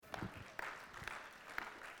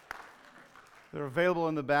They're available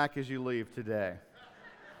in the back as you leave today.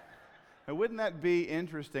 Now, wouldn't that be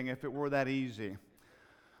interesting if it were that easy?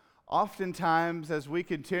 Oftentimes, as we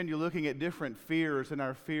continue looking at different fears in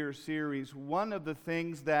our fear series, one of the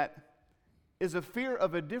things that is a fear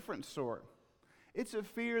of a different sort. It's a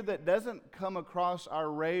fear that doesn't come across our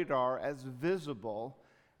radar as visible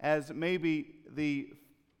as maybe the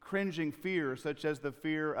cringing fear, such as the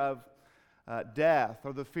fear of death,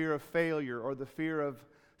 or the fear of failure, or the fear of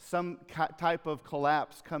some type of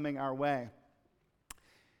collapse coming our way.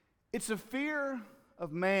 It's a fear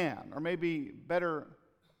of man, or maybe better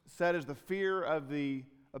said as the fear of the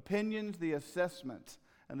opinions, the assessments,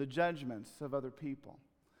 and the judgments of other people.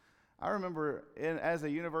 I remember as a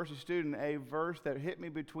university student, a verse that hit me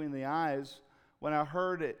between the eyes when I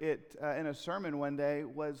heard it in a sermon one day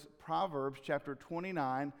was Proverbs chapter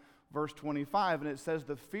 29, verse 25, and it says,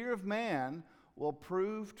 "The fear of man will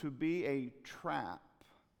prove to be a trap."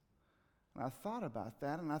 And I thought about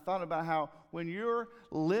that, and I thought about how when you're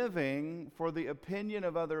living for the opinion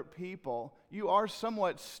of other people, you are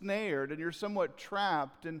somewhat snared and you're somewhat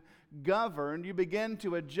trapped and governed. You begin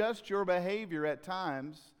to adjust your behavior at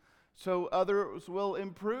times so others will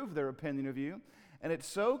improve their opinion of you. And it's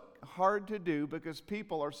so hard to do because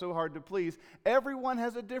people are so hard to please. Everyone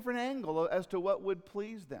has a different angle as to what would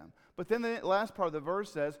please them. But then the last part of the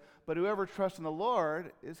verse says, "But whoever trusts in the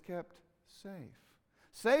Lord is kept safe."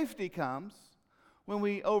 Safety comes when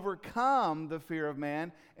we overcome the fear of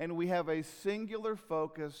man and we have a singular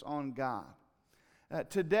focus on God.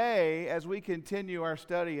 Today, as we continue our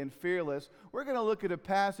study in Fearless, we're going to look at a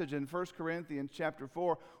passage in 1 Corinthians chapter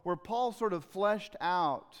 4 where Paul sort of fleshed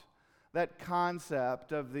out that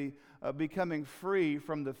concept of the becoming free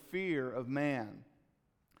from the fear of man.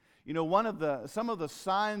 You know, some of the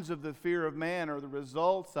signs of the fear of man, or the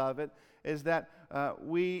results of it, is that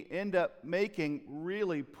we end up making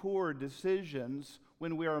really poor decisions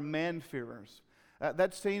when we are man-fearers.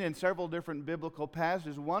 That's seen in several different biblical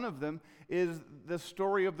passages. One of them is the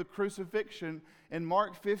story of the crucifixion. In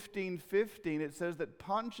Mark 15:15, it says that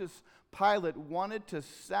Pontius Pilate wanted to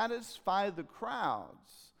satisfy the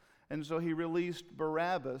crowds, and so he released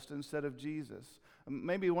Barabbas instead of Jesus.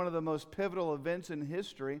 Maybe one of the most pivotal events in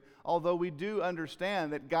history, although we do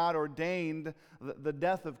understand that God ordained the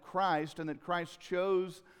death of Christ and that Christ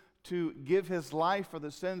chose to give his life for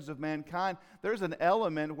the sins of mankind. There's an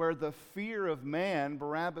element where the fear of man,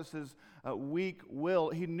 Barabbas' weak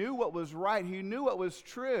will, he knew what was right, he knew what was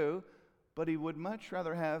true, but he would much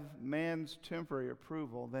rather have man's temporary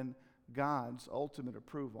approval than God's ultimate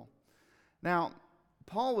approval. Now,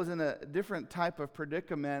 Paul was in a different type of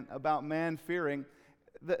predicament about man fearing.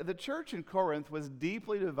 The church in Corinth was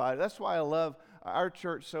deeply divided. That's why I love our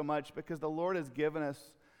church so much, because the Lord has given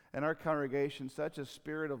us in our congregation such a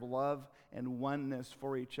spirit of love and oneness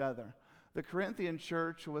for each other. The Corinthian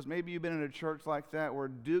church was, maybe you've been in a church like that, where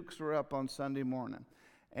dukes were up on Sunday morning.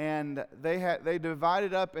 And they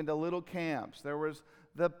divided up into little camps. There was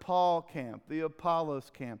the Paul camp, the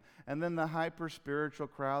Apollos camp, and then the hyper-spiritual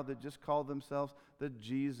crowd that just called themselves the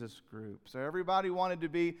Jesus group. So everybody wanted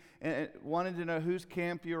to know whose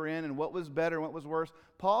camp you were in and what was better and what was worse.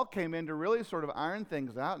 Paul came in to really sort of iron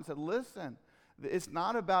things out and said, listen, it's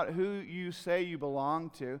not about who you say you belong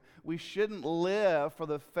to. We shouldn't live for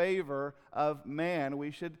the favor of man.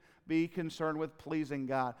 We should be concerned with pleasing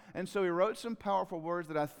God. And so he wrote some powerful words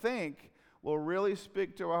that I think will really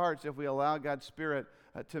speak to our hearts if we allow God's Spirit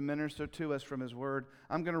to minister to us from his word.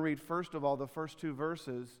 I'm going to read first of all the first two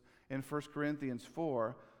verses in 1 Corinthians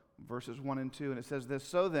 4, verses 1 and 2. And it says this,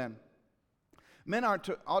 "So then, men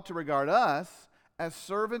ought to regard us as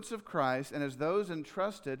servants of Christ and as those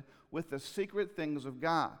entrusted with the secret things of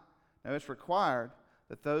God. Now it's required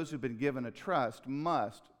that those who've been given a trust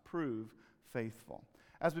must prove faithful."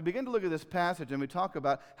 As we begin to look at this passage and we talk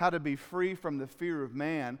about how to be free from the fear of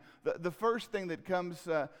man, the first thing that comes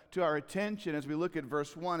to our attention as we look at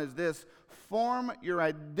verse 1 is this: form your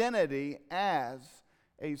identity as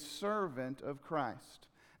a servant of Christ.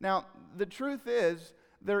 Now, the truth is,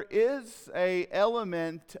 there is an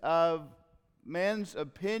element of man's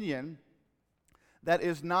opinion that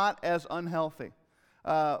is not as unhealthy.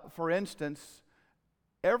 For instance,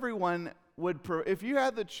 everyone would, if you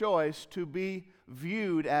had the choice to be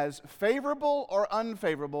viewed as favorable or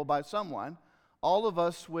unfavorable by someone, all of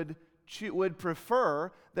us would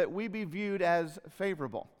prefer that we be viewed as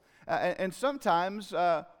favorable. And sometimes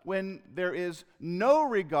when there is no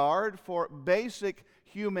regard for basic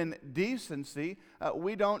human decency,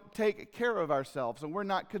 we don't take care of ourselves, and we're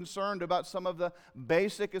not concerned about some of the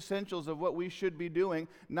basic essentials of what we should be doing,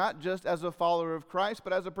 not just as a follower of Christ,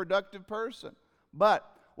 but as a productive person.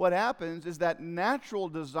 But what happens is that natural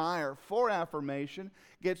desire for affirmation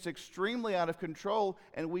gets extremely out of control,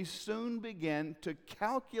 and we soon begin to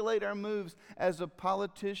calculate our moves as a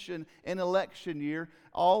politician in election year,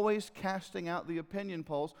 always casting out the opinion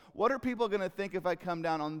polls. What are people going to think if I come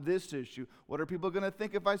down on this issue? What are people going to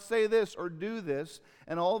think if I say this or do this?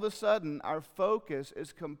 And all of a sudden, our focus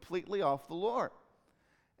is completely off the Lord.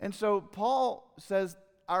 And so Paul says,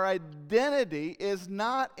 our identity is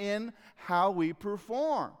not in how we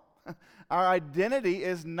perform. Our identity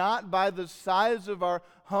is not by the size of our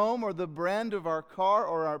home or the brand of our car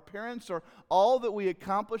or our appearance or all that we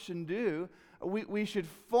accomplish and do. We should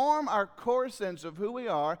form our core sense of who we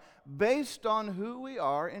are based on who we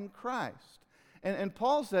are in Christ. And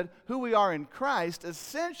Paul said who we are in Christ,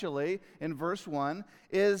 essentially, in verse 1,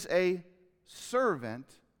 is a servant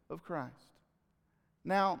of Christ.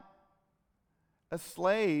 Now, a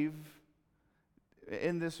slave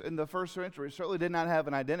in the first century certainly did not have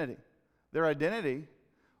an identity. Their identity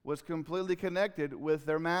was completely connected with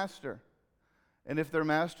their master. And if their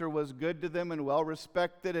master was good to them and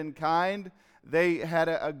well-respected and kind, they had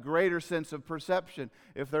a greater sense of perception.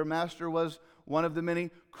 If their master was one of the many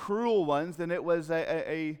cruel ones, then it was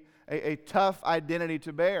a tough identity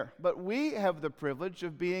to bear. But we have the privilege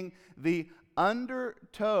of being the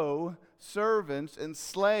undertow servants and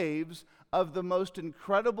slaves of the most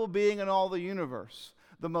incredible being in all the universe,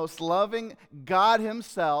 the most loving God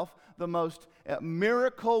himself, the most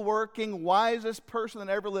miracle-working, wisest person that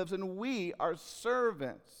ever lives. And we are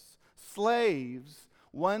servants, slaves,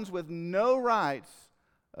 ones with no rights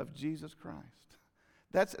of Jesus Christ.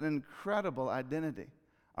 That's an incredible identity.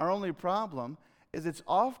 Our only problem is it's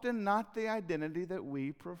often not the identity that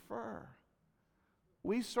we prefer.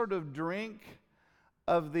 We sort of drink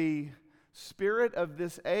of the spirit of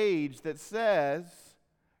this age that says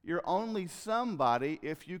you're only somebody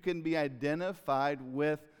if you can be identified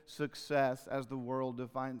with success as the world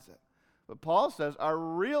defines it. But Paul says our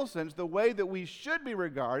real sense, the way that we should be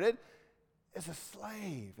regarded, is a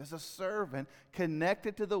slave, as a servant,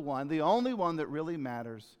 connected to the one, the only one that really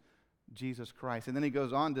matters, Jesus Christ. And then he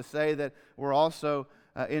goes on to say that we're also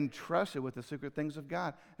entrusted with the secret things of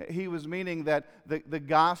God. He was meaning that the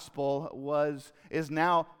gospel is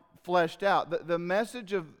now fleshed out. The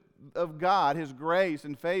message of God, his grace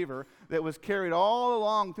and favor that was carried all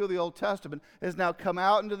along through the Old Testament has now come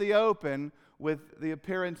out into the open with the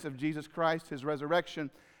appearance of Jesus Christ, his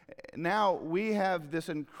resurrection. Now we have this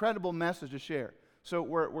incredible message to share. So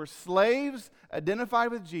we're slaves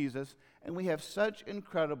identified with Jesus, and we have such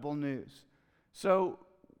incredible news. So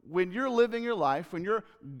when you're living your life, when you're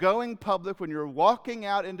going public, when you're walking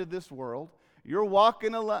out into this world, you're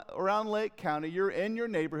walking around Lake County, you're in your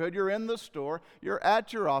neighborhood, you're in the store, you're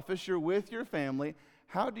at your office, you're with your family,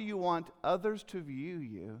 how do you want others to view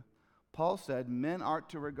you? Paul said, men are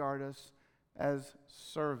to regard us as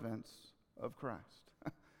servants of Christ.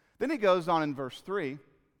 Then he goes on in verse 3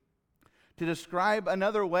 to describe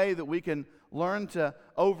another way that we can learn to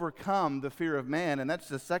overcome the fear of man, and that's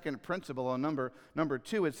the second principle on number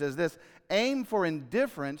 2. It says this, aim for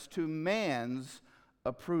indifference to man's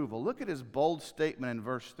approval. Look at his bold statement in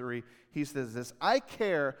verse 3. He says this, I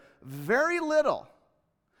care very little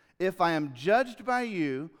if I am judged by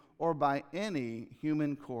you or by any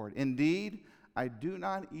human court. Indeed, I do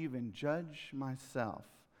not even judge myself.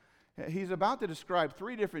 He's about to describe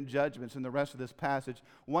 3 different judgments in the rest of this passage.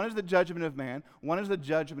 1 is the judgment of man, 1 is the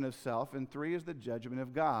judgment of self, and 3 is the judgment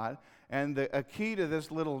of God. And a key to this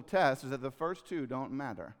little test is that the first 2 don't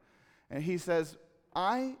matter. And he says,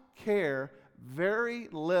 I care very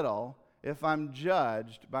little if I'm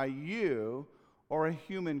judged by you or a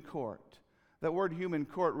human court. That word human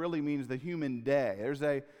court really means the human day. There's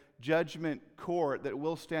a judgment court that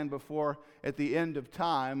will stand before at the end of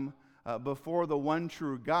time before the one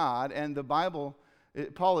true God. And the Bible,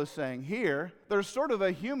 Paul is saying here, there's sort of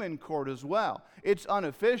a human court as well. It's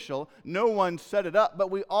unofficial. No one set it up,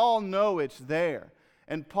 but we all know it's there.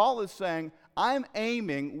 And Paul is saying,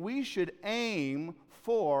 we should aim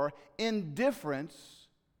for indifference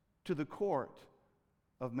to the court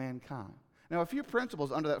of mankind. Now, a few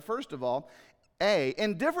principles under that. First of all,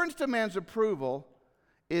 indifference to man's approval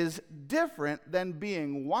is different than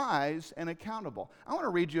being wise and accountable. I want to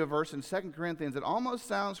read you a verse in 2 Corinthians that almost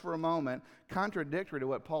sounds for a moment contradictory to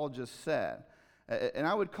what Paul just said. And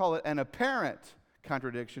I would call it an apparent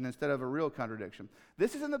contradiction instead of a real contradiction.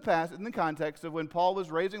 This is in the context of when Paul was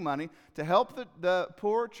raising money to help the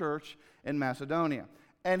poor church in Macedonia.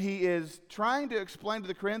 And he is trying to explain to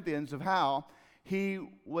the Corinthians of how he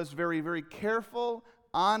was very, very careful,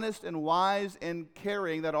 honest, and wise in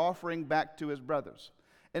carrying that offering back to his brothers.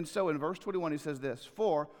 And so in verse 21 he says this,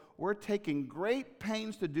 for we're taking great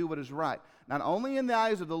pains to do what is right, not only in the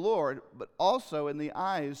eyes of the Lord, but also in the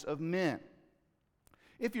eyes of men.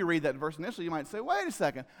 If you read that verse initially, you might say, wait a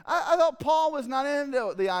second, I thought Paul was not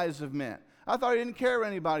into the eyes of men. I thought he didn't care what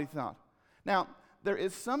anybody thought. Now, there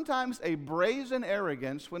is sometimes a brazen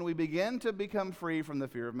arrogance when we begin to become free from the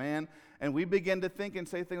fear of man, and we begin to think and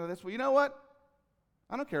say things like this, well, you know what?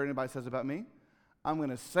 I don't care what anybody says about me. I'm going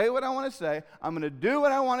to say what I want to say. I'm going to do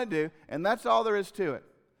what I want to do, and that's all there is to it.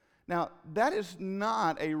 Now, that is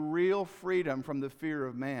not a real freedom from the fear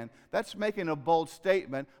of man. That's making a bold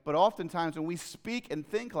statement, but oftentimes when we speak and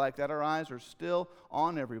think like that, our eyes are still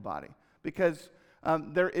on everybody. Because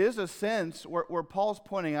there is a sense where Paul's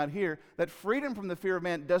pointing out here that freedom from the fear of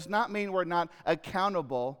man does not mean we're not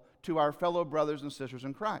accountable to our fellow brothers and sisters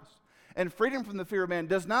in Christ. And freedom from the fear of man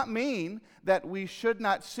does not mean that we should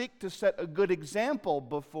not seek to set a good example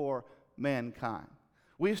before mankind.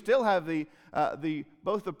 We still have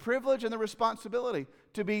both the privilege and the responsibility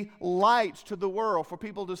to be lights to the world, for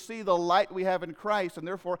people to see the light we have in Christ, and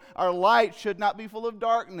therefore our light should not be full of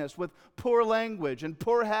darkness with poor language and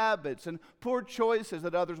poor habits and poor choices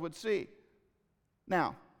that others would see.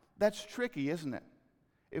 Now, that's tricky, isn't it?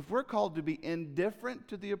 If we're called to be indifferent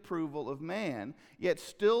to the approval of man, yet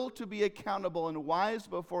still to be accountable and wise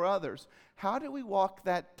before others, how do we walk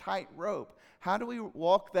that tightrope? How do we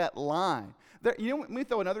walk that line? Let me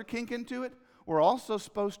throw another kink into it. We're also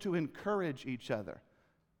supposed to encourage each other.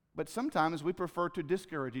 But sometimes we prefer to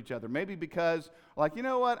discourage each other. Maybe because, like, you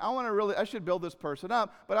know what, I should build this person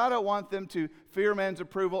up, but I don't want them to fear man's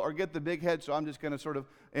approval or get the big head, so I'm just going to sort of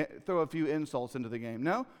throw a few insults into the game.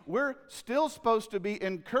 No, we're still supposed to be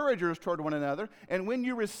encouragers toward one another, and when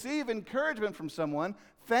you receive encouragement from someone,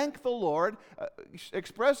 thank the Lord,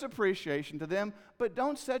 express appreciation to them, but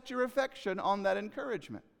don't set your affection on that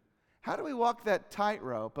encouragement. How do we walk that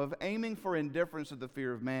tightrope of aiming for indifference to the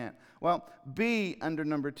fear of man? Well, B, under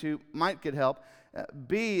number 2, might get help.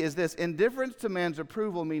 B is this: indifference to man's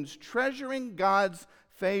approval means treasuring God's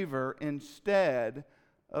favor instead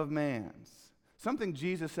of man's. Something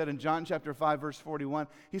Jesus said in John chapter 5, verse 41.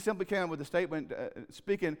 He simply came up with a statement,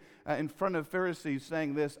 speaking in front of Pharisees,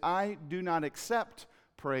 saying this: I do not accept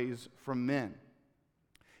praise from men.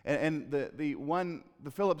 And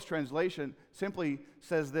the Phillips translation simply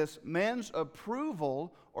says this: man's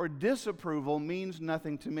approval or disapproval means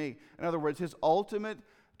nothing to me. In other words, his ultimate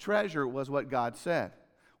treasure was what God said,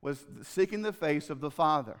 was seeking the face of the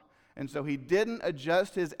Father. And so he didn't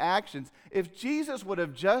adjust his actions. If Jesus would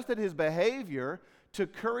have adjusted his behavior to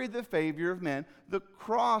curry the favor of men, the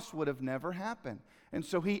cross would have never happened. And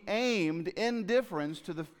so he aimed indifference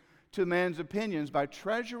to man's opinions by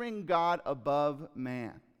treasuring God above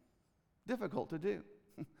man. Difficult to do.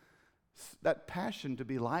 That passion to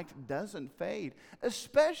be liked doesn't fade,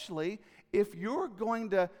 especially if you're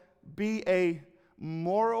going to be a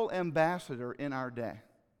moral ambassador in our day.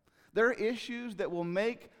 There are issues that will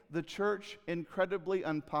make the church incredibly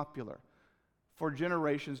unpopular for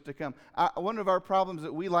generations to come. One of our problems is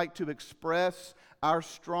that we like to express our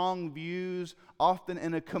strong views often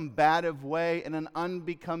in a combative way, in an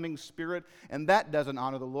unbecoming spirit, and that doesn't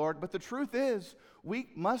honor the Lord. But the truth is, we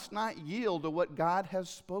must not yield to what God has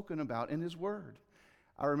spoken about in His Word.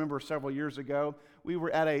 I remember several years ago, we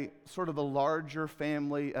were at a sort of a larger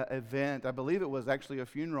family event. I believe it was actually a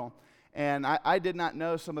funeral. And I did not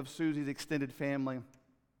know some of Susie's extended family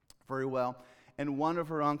very well. And one of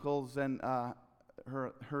her uncles and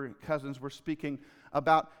her cousins were speaking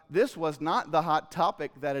about, this was not the hot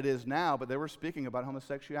topic that it is now, but they were speaking about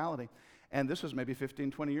homosexuality. And this was maybe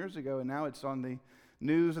 15, 20 years ago, and now it's on the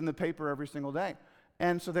news and the paper every single day.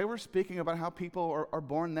 And so they were speaking about how people are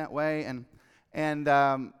born that way. And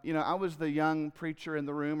I was the young preacher in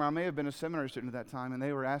the room, or I may have been a seminary student at that time, and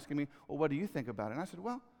they were asking me, well, what do you think about it? And I said,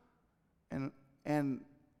 well, and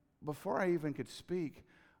before I even could speak,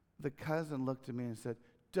 the cousin looked at me and said,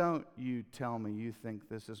 don't you tell me you think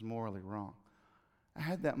this is morally wrong. I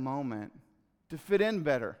had that moment to fit in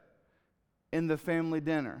better in the family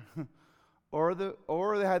dinner. or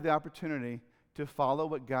they had the opportunity to follow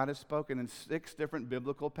what God has spoken in 6 different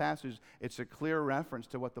biblical passages. It's a clear reference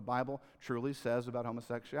to what the Bible truly says about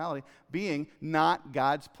homosexuality being not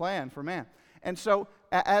God's plan for man. And so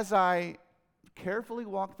as I carefully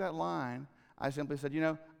walked that line, I simply said,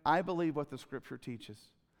 I believe what the Scripture teaches.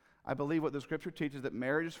 I believe what the Scripture teaches, that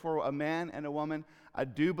marriage is for a man and a woman. I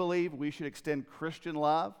do believe we should extend Christian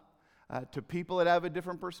love to people that have a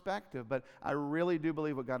different perspective, but I really do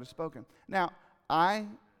believe what God has spoken. Now, I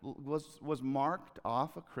was marked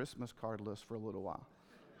off a Christmas card list for a little while.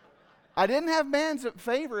 I didn't have man's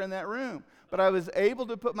favor in that room, but I was able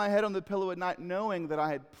to put my head on the pillow at night knowing that I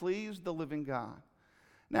had pleased the living God.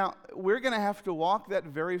 Now, we're going to have to walk that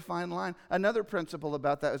very fine line. Another principle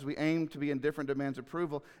about that as we aim to be indifferent demands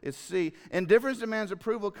approval is C. Indifference demands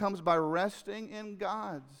approval comes by resting in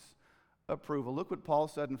God's approval. Look what Paul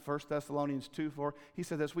said in 1 Thessalonians 2:4. He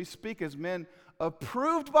said this, we speak as men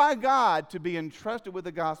approved by God to be entrusted with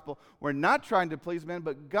the gospel. We're not trying to please men,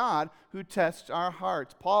 but God who tests our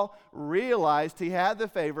hearts. Paul realized he had the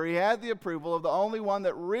favor, he had the approval of the only one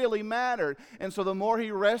that really mattered. And so the more he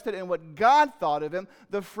rested in what God thought of him,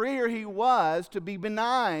 the freer he was to be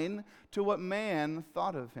benign to what man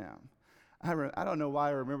thought of him. I don't know why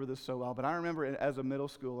I remember this so well, but I remember as a middle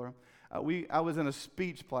schooler, I was in a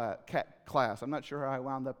speech class. I'm not sure how I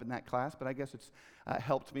wound up in that class, but I guess it's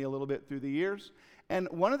helped me a little bit through the years. And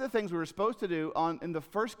one of the things we were supposed to do in the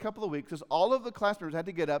first couple of weeks is all of the class members had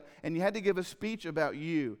to get up and you had to give a speech about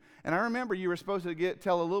you. And I remember you were supposed to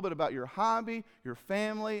tell a little bit about your hobby, your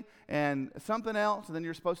family, and something else. And then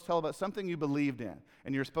you're supposed to tell about something you believed in.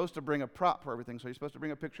 And you're supposed to bring a prop for everything. So you're supposed to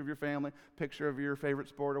bring a picture of your family, picture of your favorite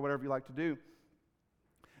sport or whatever you like to do.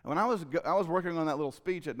 And when I was working on that little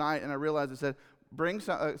speech at night, and I realized it said, bring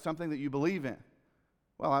something that you believe in.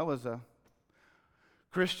 Well, I was a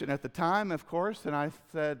Christian at the time, of course, and I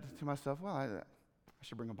said to myself, well, I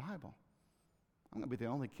should bring a Bible. I'm going to be the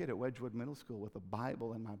only kid at Wedgwood Middle School with a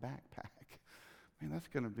Bible in my backpack. Man, that's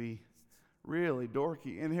going to be really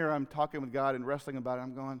dorky. And here I'm talking with God and wrestling about it.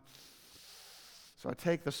 I'm going, so I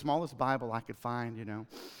take the smallest Bible I could find,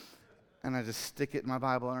 and I just stick it in my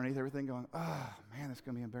Bible underneath everything going, oh, man, that's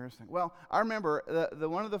going to be embarrassing. Well, I remember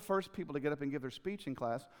one of the first people to get up and give their speech in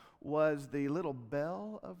class was the little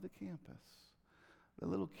belle of the campus, the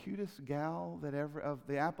little cutest gal of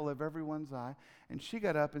the apple of everyone's eye. And she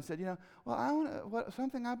got up and said,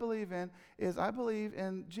 something I believe in is I believe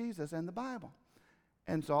in Jesus and the Bible.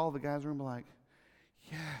 And so all the guys in the room were like,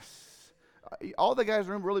 yes. All the guys in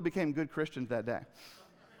the room really became good Christians that day.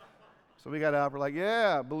 So we got up, we're like,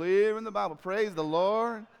 yeah, believe in the Bible, praise the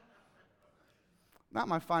Lord. Not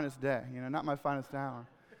my finest day, not my finest hour.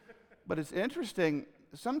 But it's interesting,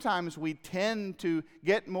 sometimes we tend to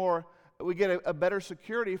get a better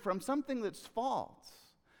security from something that's false.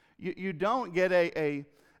 You don't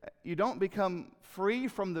you don't become free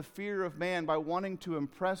from the fear of man by wanting to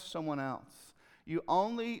impress someone else. You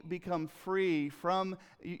only become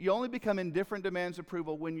indifferent demands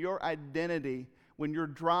approval when your identity, when your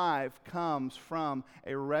drive comes from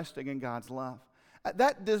a resting in God's love.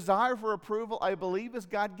 That desire for approval, I believe, is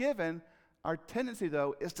God-given. Our tendency,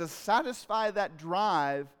 though, is to satisfy that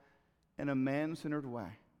drive in a man-centered way.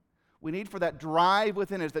 We need for that drive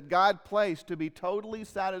within us that God placed to be totally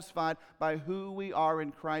satisfied by who we are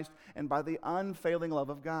in Christ and by the unfailing love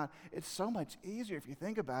of God. It's so much easier if you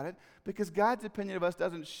think about it, because God's opinion of us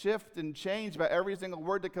doesn't shift and change by every single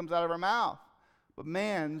word that comes out of our mouth, but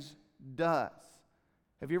man's does.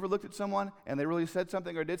 Have you ever looked at someone and they really said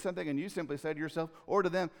something or did something and you simply said to yourself or to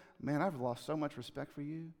them, man, I've lost so much respect for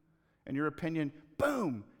you? And your opinion,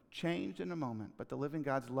 boom, changed in a moment. But the living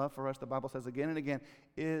God's love for us, the Bible says again and again,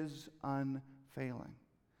 is unfailing.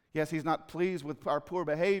 Yes, he's not pleased with our poor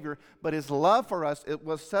behavior, but his love for us, it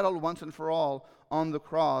was settled once and for all on the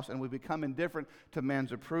cross, and we become indifferent to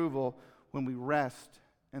man's approval when we rest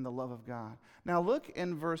in the love of God. Now look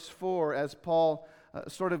in verse 4 as Paul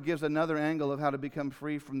sort of gives another angle of how to become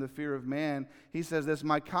free from the fear of man. He says this,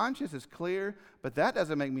 my conscience is clear, but that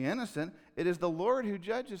doesn't make me innocent. It is the Lord who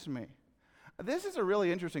judges me. This is a really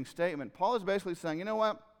interesting statement. Paul is basically saying, you know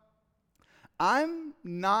what? I am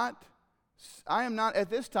not at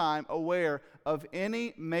this time aware of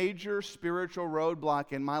any major spiritual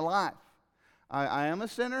roadblock in my life. I am a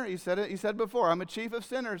sinner. He said before, I'm a chief of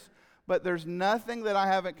sinners. But there's nothing that I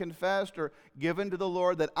haven't confessed or given to the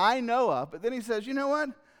Lord that I know of. But then he says, you know what?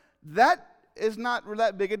 That is not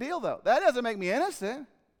that big a deal, though. That doesn't make me innocent.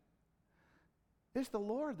 It's the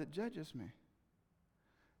Lord that judges me.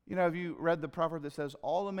 Have you read the proverb that says,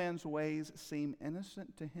 all a man's ways seem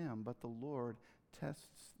innocent to him, but the Lord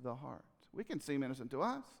tests the heart? We can seem innocent to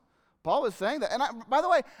us. Paul was saying that. And by the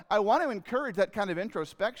way, I want to encourage that kind of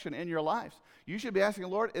introspection in your lives. You should be asking the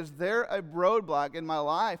Lord, is there a roadblock in my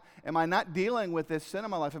life? Am I not dealing with this sin in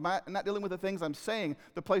my life? Am I not dealing with the things I'm saying,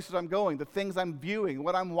 the places I'm going, the things I'm viewing,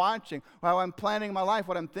 what I'm watching, how I'm planning my life,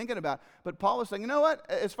 what I'm thinking about? But Paul was saying, you know what?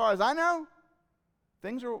 As far as I know,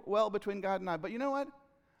 things are well between God and I. But you know what?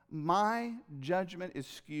 My judgment is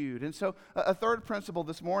skewed. And so a third principle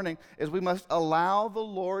this morning is we must allow the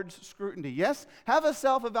Lord's scrutiny. Yes, have a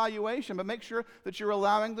self-evaluation, but make sure that you're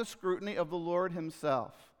allowing the scrutiny of the Lord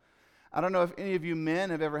himself. I don't know if any of you men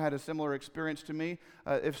have ever had a similar experience to me.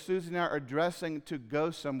 If Susie and I are dressing to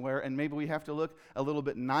go somewhere and maybe we have to look a little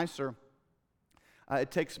bit nicer, It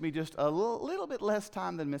takes me just a little bit less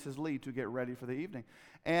time than Mrs. Lee to get ready for the evening.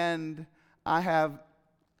 And I have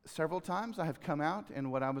several times I have come out in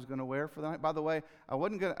what I was going to wear for the night. By the way, I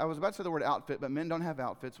was about to say the word outfit, but men don't have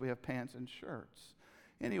outfits. We have pants and shirts.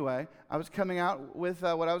 Anyway, I was coming out with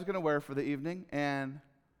what I was going to wear for the evening, and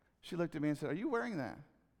she looked at me and said, "Are you wearing that?"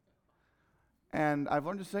 And I've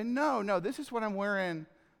learned to say, no, this is what I'm wearing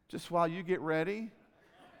just while you get ready.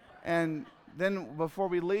 And then before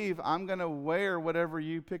we leave, I'm going to wear whatever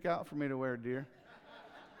you pick out for me to wear, dear.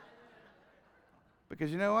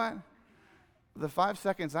 Because you know what? The 5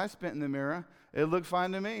 seconds I spent in the mirror, it looked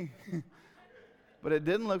fine to me. But it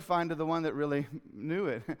didn't look fine to the one that really knew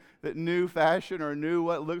it, that knew fashion or knew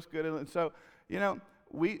what looks good. And so,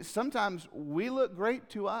 sometimes we look great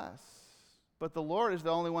to us, but the Lord is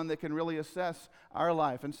the only one that can really assess our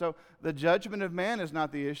life. And so the judgment of man is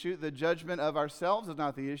not the issue. The judgment of ourselves is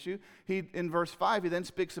not the issue. In verse 5, he then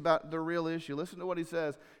speaks about the real issue. Listen to what he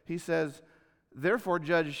says. He says, "Therefore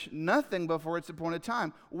judge nothing before its appointed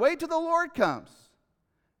time. Wait till the Lord comes.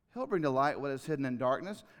 He'll bring to light what is hidden in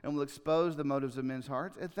darkness and will expose the motives of men's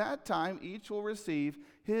hearts. At that time, each will receive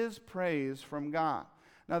his praise from God."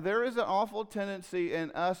 Now, there is an awful tendency in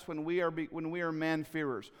us when we are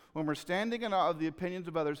man-fearers. When we're standing in awe of the opinions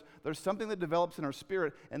of others, there's something that develops in our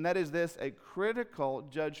spirit, and that is this: a critical,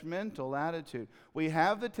 judgmental attitude. We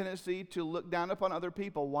have the tendency to look down upon other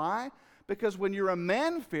people. Why? Because when you're a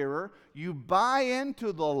man-fearer, you buy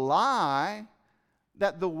into the lie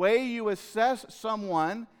that the way you assess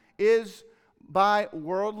someone is by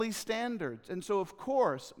worldly standards. And so, of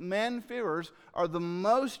course, man-fearers are the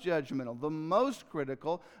most judgmental, the most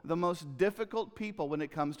critical, the most difficult people when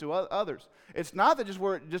it comes to others. It's not that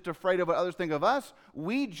we're just afraid of what others think of us.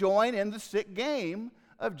 We join in the sick game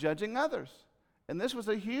of judging others. And this was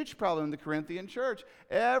a huge problem in the Corinthian church.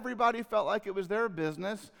 Everybody felt like it was their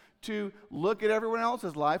business to look at everyone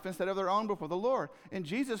else's life instead of their own before the Lord. And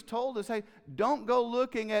Jesus told us, hey, don't go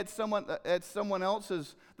looking at someone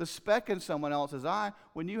else's, the speck in someone else's eye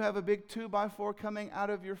when you have a big 2x4 coming out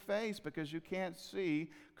of your face because you can't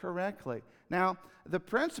see correctly. Now, the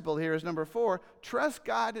principle here is number 4, trust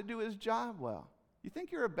God to do his job well. You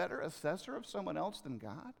think you're a better assessor of someone else than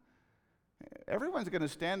God? Everyone's going to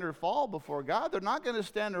stand or fall before God. They're not going to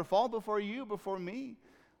stand or fall before you, before me.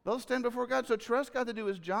 They'll stand before God, so trust God to do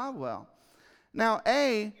his job well. Now,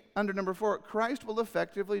 under number 4, Christ will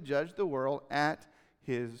effectively judge the world at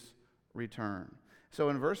his return. So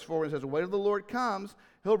in verse 4, it says, "Wait till the Lord comes,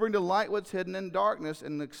 he'll bring to light what's hidden in darkness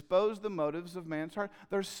and expose the motives of man's heart."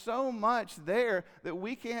 There's so much there that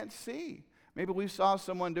we can't see. Maybe we saw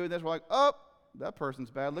someone doing this, we're like, oh, that person's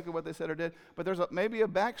bad. Look at what they said or did. But there's maybe a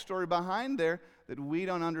backstory behind there that we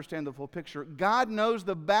don't understand the full picture. God knows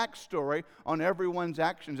the backstory on everyone's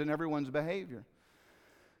actions and everyone's behavior.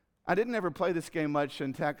 I didn't ever play this game much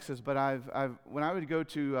in Texas, but when I would go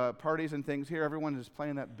to parties and things here, everyone is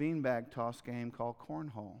playing that beanbag toss game called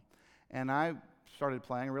cornhole. And I started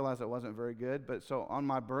playing, realized it wasn't very good. But so on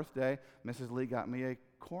my birthday, Mrs. Lee got me a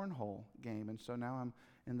cornhole game. And so now I'm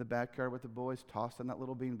in the backyard with the boys tossing that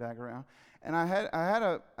little beanbag around. And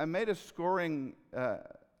I made a scoring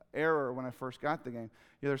error when I first got the game.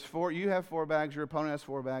 You have 4 bags, your opponent has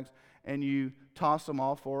 4 bags, and you toss them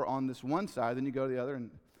all 4 on this one side, then you go to the other and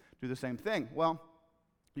do the same thing. Well,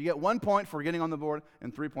 you get 1 point for getting on the board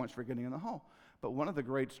and 3 points for getting in the hole. But one of the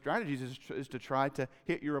great strategies is to try to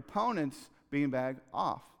hit your opponent's beanbag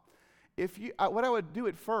off. What I would do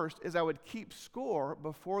at first is I would keep score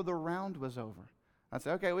before the round was over. I'd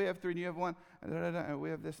say, okay, we have 3 and you have 1, and we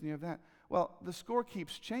have this and you have that. Well, the score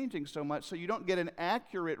keeps changing so much, so you don't get an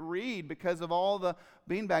accurate read because of all the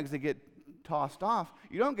beanbags that get tossed off.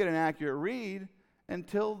 You don't get an accurate read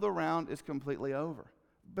until the round is completely over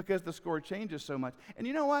because the score changes so much. And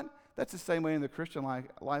you know what? That's the same way in the Christian life.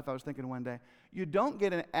 I was thinking one day. You don't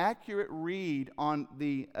get an accurate read on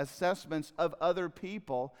the assessments of other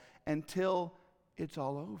people until it's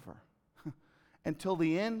all over, until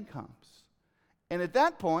the end comes. And at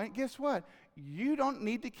that point, guess what? You don't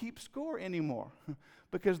need to keep score anymore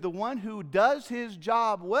because the one who does his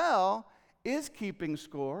job well is keeping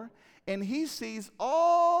score, and he sees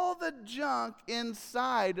all the junk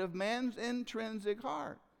inside of man's intrinsic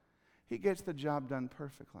heart. He gets the job done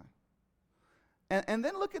perfectly. And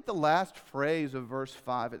then look at the last phrase of verse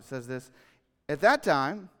 5. It says this: "At that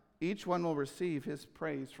time, each one will receive his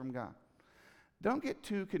praise from God." Don't get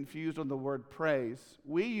too confused on the word praise.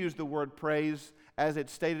 We use the word praise as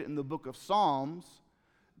it's stated in the book of Psalms.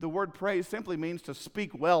 The word praise simply means to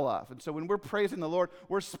speak well of. And so when we're praising the Lord,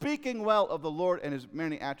 we're speaking well of the Lord and his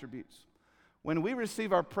many attributes. When we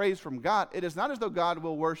receive our praise from God, it is not as though God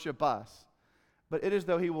will worship us, but it is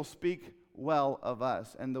though he will speak well of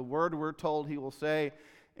us. And the word we're told he will say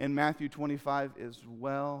in Matthew 25 is,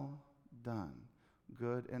 well done,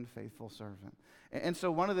 good and faithful servant. And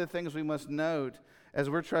so one of the things we must note as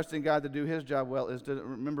we're trusting God to do his job well is to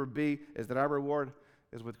remember, is that our reward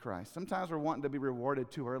is with Christ. Sometimes we're wanting to be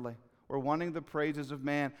rewarded too early. We're wanting the praises of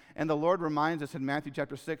man. And the Lord reminds us in Matthew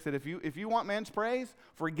chapter 6 that if you want man's praise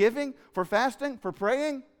for giving, for fasting, for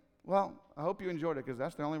praying, well, I hope you enjoyed it because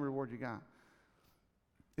that's the only reward you got.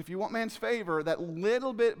 If you want man's favor, that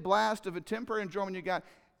little bit blast of a temporary enjoyment you got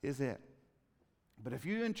is it. But if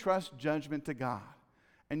you entrust judgment to God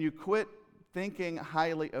and you quit thinking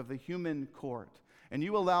highly of the human court, and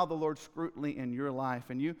you allow the Lord's scrutiny in your life,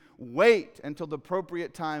 and you wait until the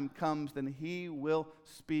appropriate time comes, then he will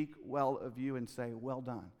speak well of you and say, well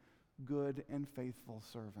done, good and faithful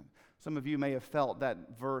servant. Some of you may have felt that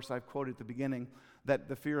verse I've quoted at the beginning, that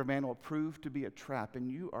the fear of man will prove to be a trap, and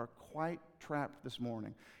you are quite trapped this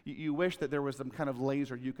morning. You wish that there was some kind of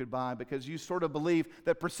laser you could buy because you sort of believe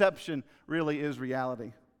that perception really is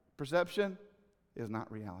reality. Perception is not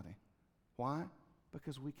reality. Why?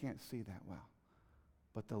 Because we can't see that well.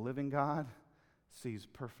 But the living God sees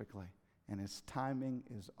perfectly, and his timing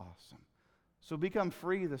is awesome. So become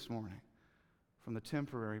free this morning from the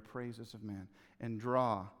temporary praises of man and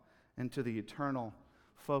draw into the eternal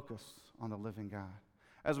focus on the living God.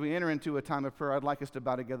 As we enter into a time of prayer, I'd like us to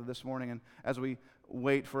bow together this morning, and as we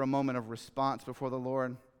wait for a moment of response before the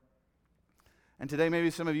Lord. And today, maybe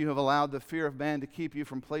some of you have allowed the fear of man to keep you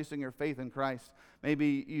from placing your faith in Christ.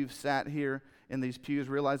 Maybe you've sat here in these pews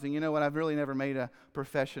realizing, you know what, I've really never made a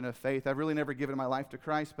profession of faith. I've really never given my life to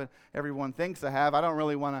Christ, but everyone thinks I have. I don't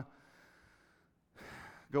really want to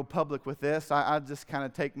go public with this. I just kind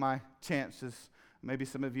of take my chances. Maybe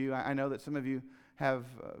some of you, I know that some of you have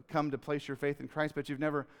come to place your faith in Christ, but you've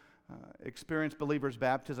never experienced believer's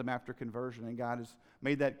baptism after conversion, and God has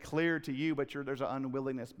made that clear to you, but there's an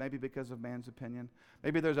unwillingness, maybe because of man's opinion.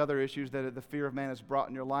 Maybe there's other issues that the fear of man has brought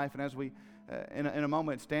in your life, and as we, in a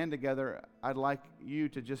moment, stand together, I'd like you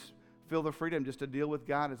to just feel the freedom just to deal with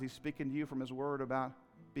God as he's speaking to you from his word about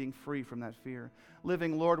being free from that fear.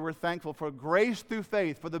 Living Lord, we're thankful for grace through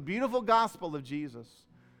faith, for the beautiful gospel of Jesus.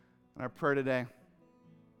 And our prayer today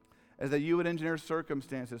is that you would engineer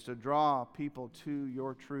circumstances to draw people to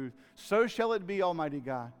your truth. So shall it be, Almighty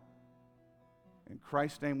God. In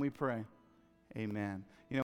Christ's name we pray. Amen.